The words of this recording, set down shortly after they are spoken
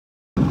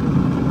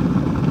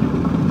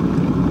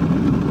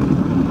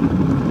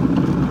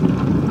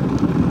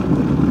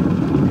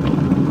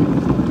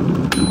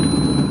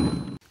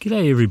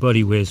G'day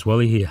everybody, where's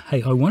Wally here.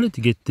 Hey, I wanted to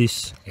get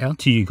this out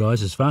to you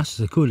guys as fast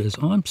as I could, as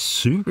I'm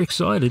super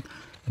excited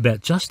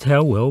about just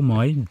how well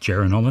my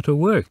Jeronometer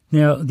worked.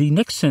 Now, the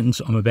next sentence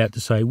I'm about to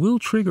say will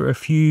trigger a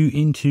few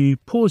into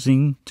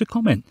pausing to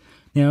comment.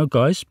 Now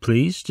guys,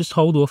 please just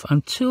hold off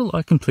until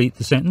I complete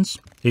the sentence.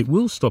 It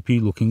will stop you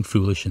looking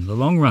foolish in the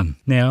long run.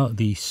 Now,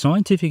 the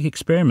scientific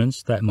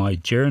experiments that my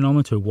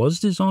Jeronometer was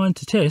designed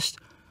to test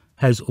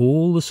has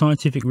all the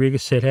scientific rigor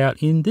set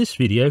out in this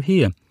video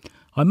here.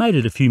 I made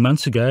it a few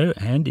months ago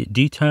and it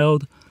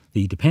detailed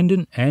the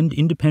dependent and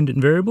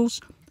independent variables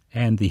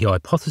and the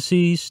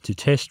hypotheses to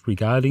test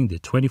regarding the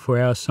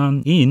 24-hour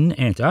sun in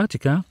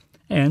Antarctica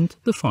and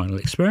the final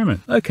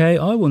experiment. Okay,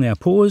 I will now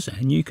pause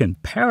and you can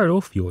parrot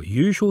off your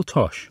usual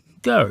tosh.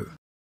 Go!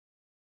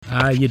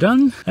 Are you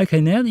done?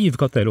 Okay, now that you've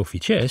got that off your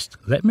chest,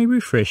 let me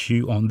refresh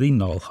you on the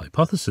null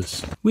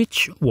hypothesis,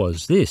 which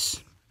was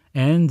this,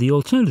 and the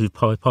alternative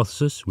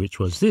hypothesis, which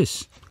was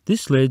this.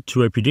 This led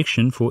to a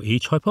prediction for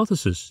each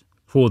hypothesis.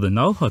 For the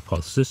null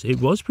hypothesis, it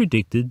was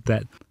predicted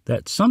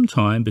that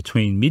sometime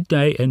between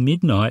midday and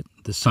midnight,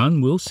 the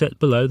sun will set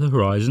below the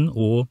horizon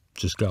or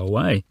just go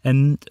away,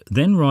 and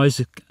then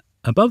rise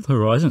above the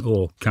horizon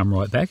or come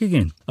right back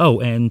again. Oh,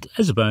 and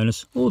as a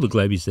bonus, all the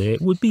globies there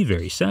would be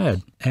very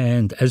sad.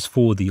 And as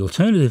for the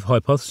alternative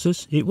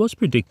hypothesis, it was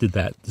predicted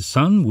that the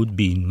sun would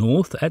be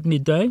north at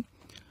midday,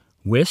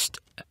 west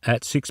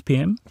at 6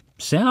 p.m,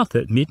 south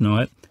at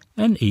midnight,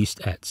 and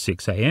east at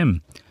 6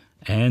 a.m.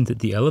 and that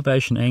the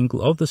elevation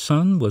angle of the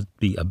sun would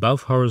be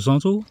above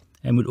horizontal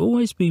and would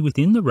always be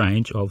within the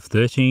range of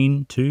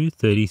 13 to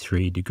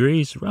 33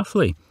 degrees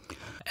roughly,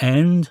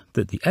 and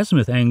that the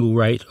azimuth angle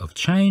rate of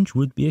change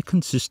would be a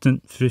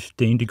consistent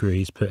 15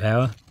 degrees per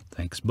hour.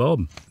 Thanks,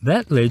 Bob.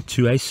 That led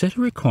to a set of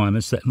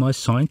requirements that my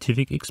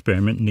scientific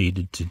experiment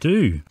needed to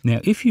do.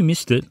 Now, if you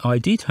missed it, I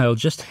detailed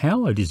just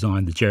how I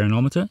designed the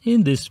Jeronometer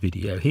in this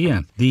video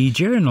here. The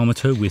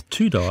Jeronometer with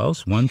two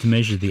dials, one to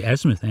measure the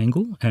azimuth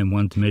angle and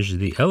one to measure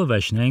the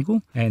elevation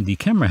angle, and the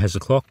camera has a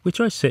clock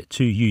which I set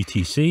to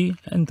UTC,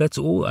 and that's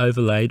all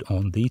overlaid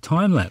on the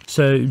time lapse.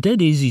 So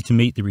dead easy to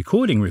meet the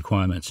recording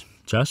requirements.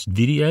 Just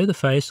video the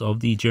face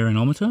of the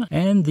Jeronometer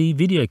and the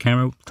video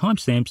camera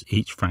timestamps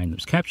each frame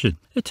that's captured.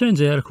 It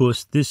turns out, of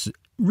course, this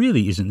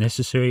really isn't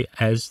necessary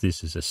as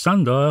this is a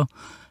sundial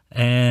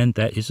and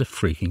that is a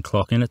freaking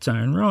clock in its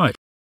own right.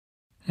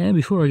 And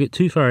before I get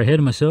too far ahead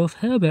of myself,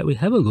 how about we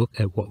have a look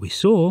at what we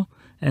saw,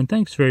 and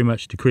thanks very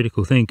much to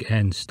Critical Think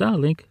and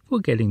Starlink for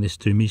getting this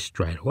to me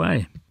straight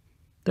away.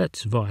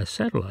 That's via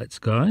satellites,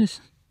 guys.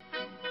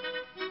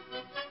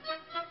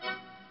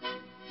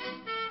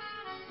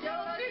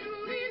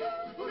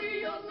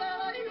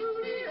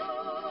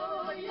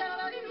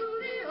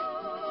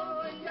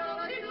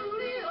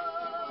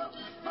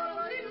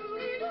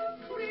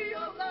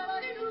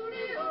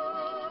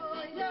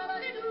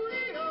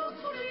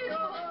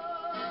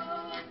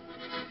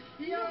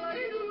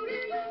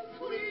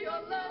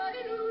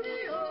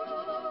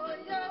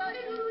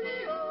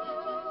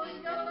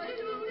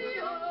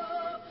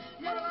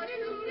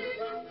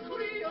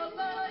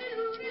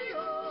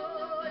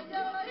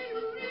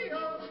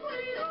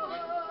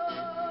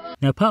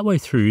 Now, partway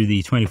through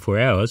the 24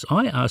 hours,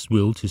 I asked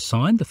Will to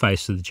sign the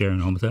face of the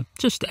Jeronometer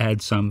just to add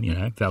some,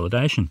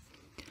 validation.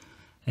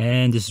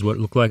 And this is what it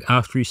looked like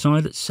after he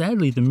signed it.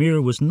 Sadly, the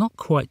mirror was not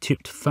quite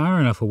tipped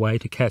far enough away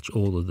to catch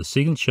all of the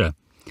signature,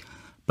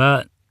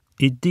 but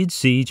it did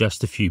see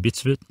just a few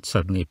bits of it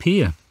suddenly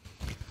appear.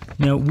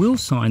 Now, Will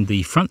signed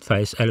the front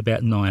face at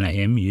about 9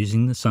 a.m.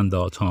 using the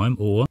sundial time,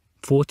 or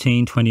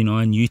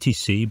 14:29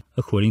 UTC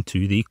according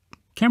to the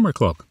camera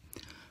clock.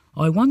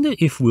 I wonder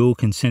if Will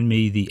can send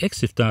me the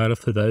EXIF data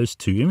for those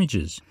two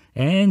images.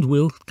 And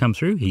Will come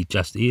through, he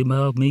just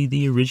emailed me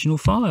the original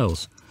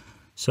files,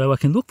 so I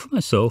can look for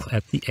myself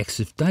at the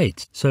EXIF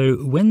date. So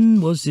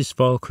when was this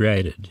file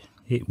created?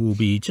 It will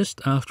be just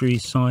after he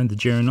signed the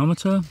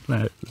Jeronometer.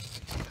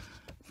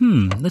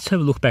 Let's have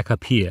a look back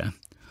up here.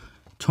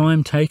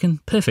 Time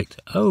taken,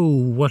 perfect. Oh,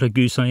 what a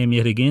goose I am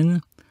yet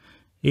again.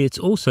 It's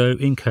also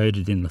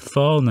encoded in the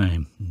file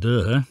name,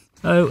 duh.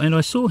 Oh, and I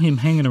saw him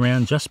hanging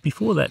around just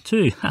before that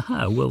too.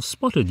 Haha, well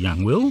spotted,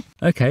 young Will.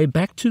 Okay,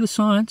 back to the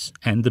science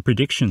and the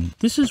prediction.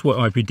 This is what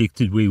I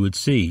predicted we would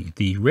see.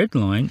 The red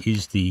line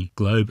is the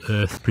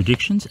globe-Earth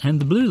predictions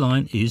and the blue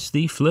line is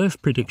the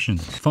FLIRF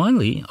predictions.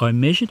 Finally, I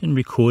measured and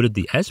recorded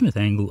the azimuth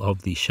angle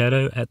of the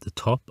shadow at the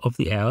top of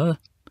the hour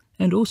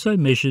and also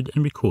measured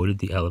and recorded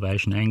the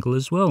elevation angle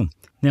as well.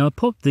 Now, I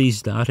popped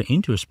these data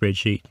into a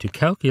spreadsheet to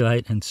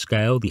calculate and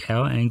scale the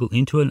hour angle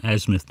into an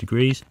azimuth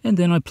degrees, and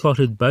then I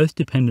plotted both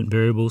dependent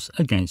variables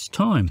against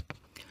time.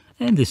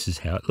 And this is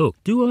how it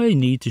looked. Do I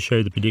need to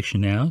show the prediction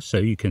now so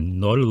you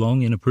can nod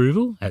along in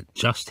approval at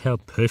just how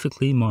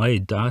perfectly my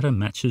data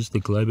matches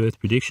the globe Earth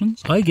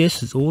predictions? I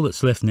guess all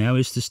that's left now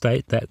is to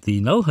state that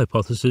the null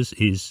hypothesis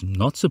is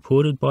not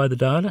supported by the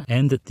data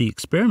and that the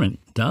experiment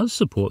does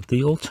support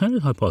the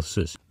alternate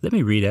hypothesis. Let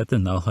me read out the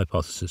null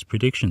hypothesis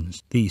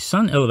predictions. The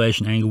sun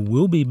elevation angle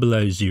will be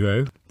below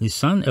zero. The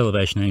sun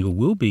elevation angle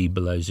will be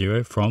below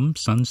zero from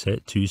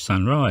sunset to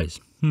sunrise.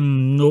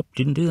 Nope,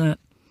 didn't do that.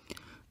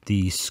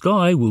 The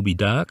sky will be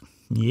dark.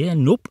 Yeah,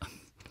 nope.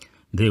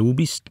 There will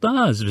be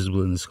stars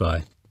visible in the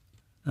sky.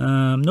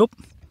 Nope.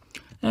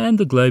 And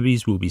the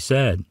globies will be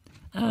sad.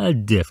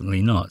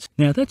 Definitely not.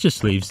 Now that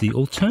just leaves the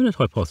alternate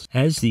hypothesis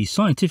as the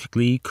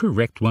scientifically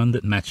correct one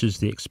that matches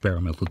the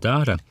experimental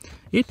data.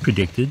 It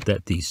predicted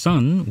that the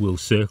sun will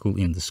circle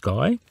in the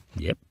sky.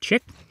 Yep,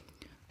 check.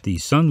 The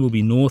sun will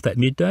be north at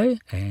midday,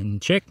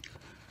 and check.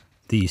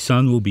 The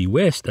sun will be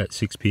west at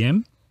 6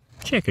 p.m.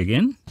 Check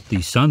again.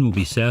 The sun will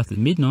be south at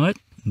midnight.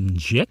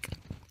 Check.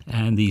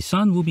 And the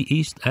sun will be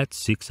east at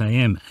 6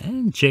 a.m.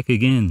 and check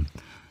again.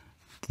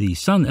 The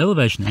sun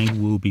elevation angle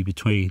will be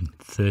between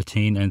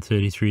 13 and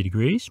 33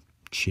 degrees.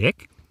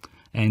 Check.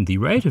 And the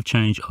rate of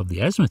change of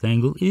the azimuth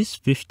angle is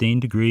 15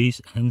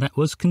 degrees, and that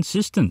was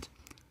consistent.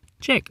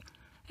 Check.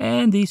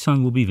 And the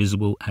sun will be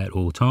visible at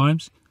all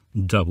times.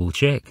 Double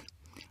check.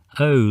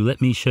 Oh,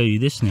 let me show you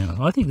this now.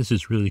 I think this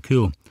is really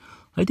cool.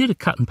 I did a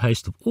cut and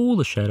paste of all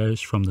the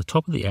shadows from the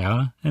top of the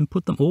hour and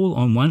put them all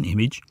on one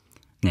image.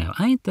 Now,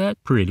 ain't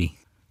that pretty?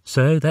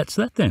 So that's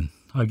that then.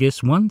 I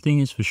guess one thing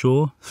is for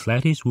sure,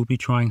 flatties will be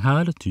trying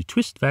harder to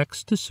twist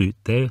facts to suit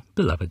their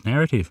beloved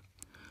narrative.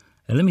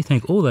 And let me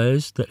thank all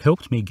those that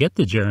helped me get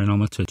the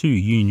Jeronometer to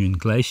Union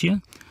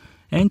Glacier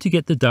and to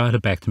get the data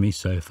back to me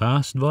so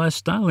fast via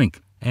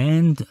Starlink.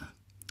 And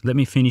let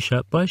me finish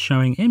up by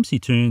showing MC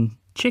Toon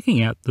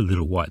checking out the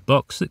little white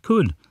box that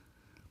could.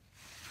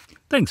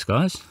 Thanks,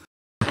 guys.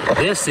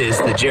 This is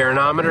the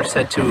Jeronometer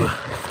sent to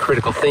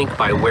Critical Think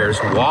by Where's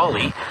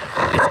Wally.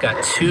 It's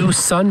got two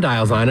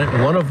sundials on it.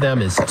 One of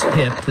them is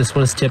tipped. This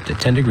one is tipped at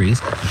 10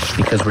 degrees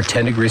because we're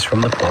 10 degrees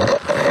from the pole.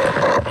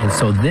 And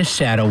so this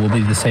shadow will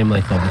be the same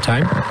length all the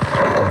time.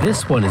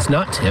 This one is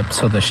not tipped,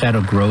 so the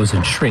shadow grows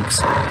and shrinks.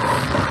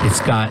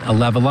 It's got a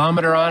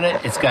levelometer on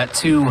it. It's got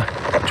two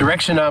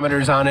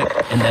directionometers on it.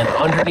 And then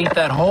underneath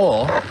that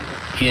hole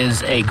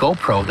is a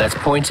GoPro that's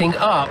pointing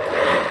up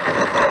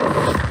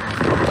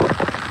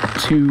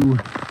to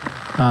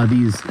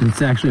these,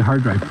 it's actually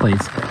hard drive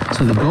plates.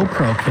 So the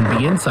GoPro can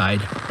be inside,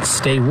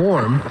 stay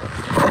warm,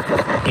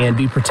 and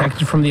be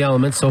protected from the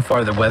elements. So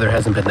far the weather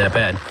hasn't been that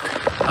bad.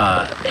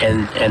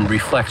 And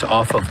reflect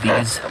off of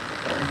these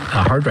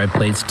hard drive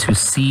plates to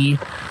see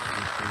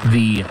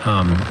the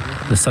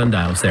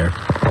sundials there.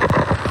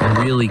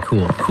 Really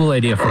cool. Cool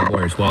idea from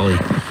Where's Wally.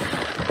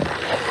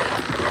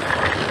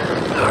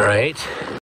 All right.